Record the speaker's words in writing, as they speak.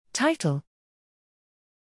Title: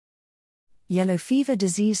 Yellow fever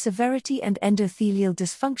disease severity and endothelial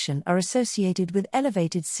dysfunction are associated with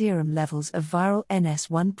elevated serum levels of viral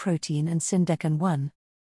NS1 protein and syndecan-1.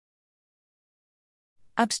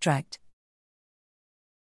 Abstract: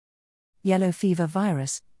 Yellow fever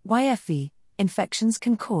virus, YFV, infections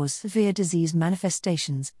can cause severe disease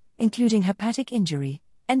manifestations, including hepatic injury,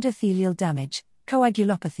 endothelial damage,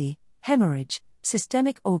 coagulopathy, hemorrhage,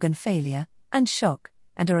 systemic organ failure, and shock,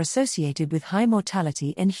 and are associated with high mortality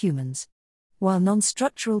in humans. While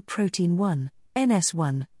non-structural protein 1,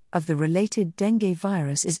 NS1, of the related dengue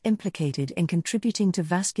virus is implicated in contributing to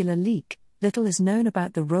vascular leak, little is known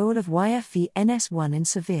about the role of YFV NS1 in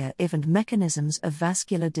severe IV and mechanisms of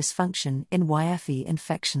vascular dysfunction in YFV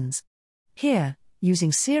infections. Here,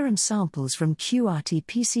 using serum samples from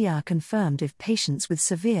QRT-PCR confirmed if patients with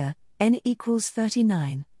severe, N equals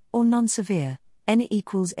 39, or non-severe, N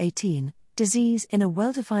equals 18, disease in a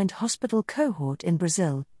well-defined hospital cohort in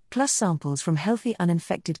Brazil, plus samples from healthy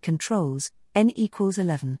uninfected controls, N equals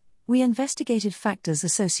 11, we investigated factors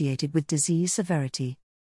associated with disease severity.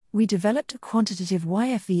 We developed a quantitative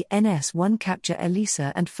YFV NS1 capture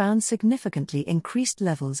ELISA and found significantly increased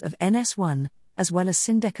levels of NS1, as well as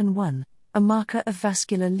syndecan-1, a marker of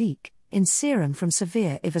vascular leak, in serum from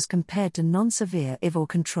severe IV as compared to non-severe IV or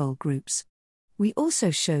control groups. We also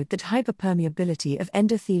showed that hyperpermeability of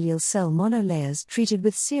endothelial cell monolayers treated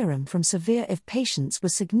with serum from severe IV patients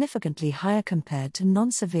was significantly higher compared to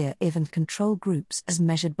non-severe IV and control groups as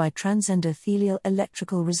measured by transendothelial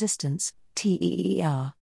electrical resistance,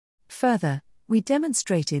 TEER. Further, we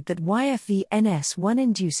demonstrated that YFV NS1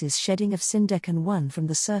 induces shedding of syndecan-1 from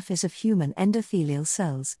the surface of human endothelial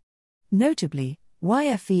cells. Notably,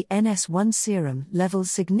 YFV NS1 serum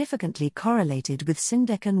levels significantly correlated with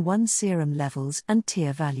syndecan-1 serum levels and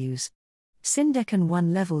TEER values.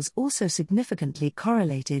 Syndecan-1 levels also significantly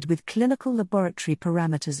correlated with clinical laboratory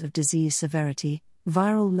parameters of disease severity,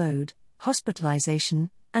 viral load,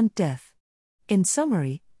 hospitalization, and death. In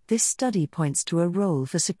summary, this study points to a role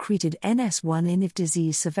for secreted NS1 in IV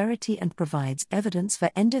disease severity and provides evidence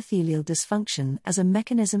for endothelial dysfunction as a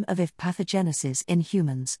mechanism of IV pathogenesis in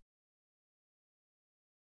humans.